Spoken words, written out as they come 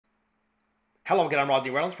Hello again, I'm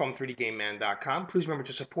Rodney Reynolds from 3dgameman.com. Please remember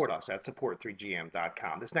to support us at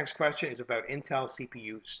support3gm.com. This next question is about Intel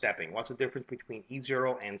CPU stepping. What's the difference between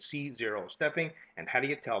E0 and C0 stepping, and how do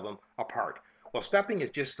you tell them apart? Well, stepping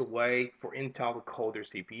is just a way for Intel to code their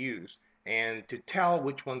CPUs and to tell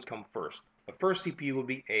which ones come first. The first CPU will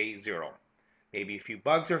be A0. Maybe a few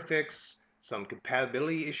bugs are fixed, some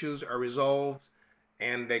compatibility issues are resolved,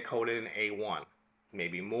 and they code it in A1.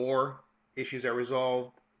 Maybe more issues are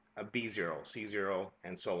resolved, a B0, C0,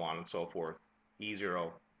 and so on and so forth,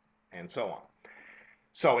 E0, and so on.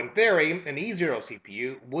 So in theory, an E0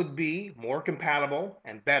 CPU would be more compatible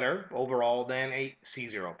and better overall than a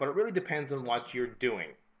C0, but it really depends on what you're doing.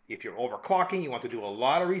 If you're overclocking, you want to do a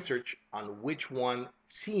lot of research on which one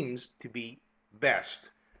seems to be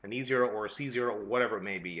best, an E0 or a C0, or whatever it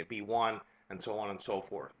may be, a B1, and so on and so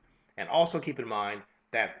forth. And also keep in mind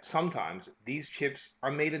that sometimes these chips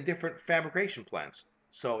are made in different fabrication plants.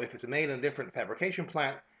 So if it's made in a different fabrication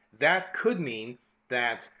plant, that could mean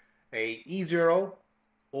that a E0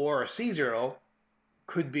 or a C0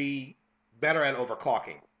 could be better at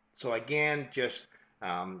overclocking. So again, just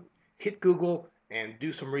hit Google and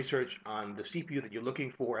do some research on the CPU that you're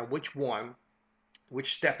looking for and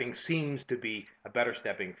which stepping seems to be a better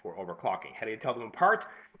stepping for overclocking. How do you tell them apart?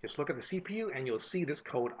 Just look at the CPU and you'll see this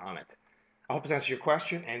code on it. I hope this answers your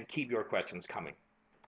question, and keep your questions coming.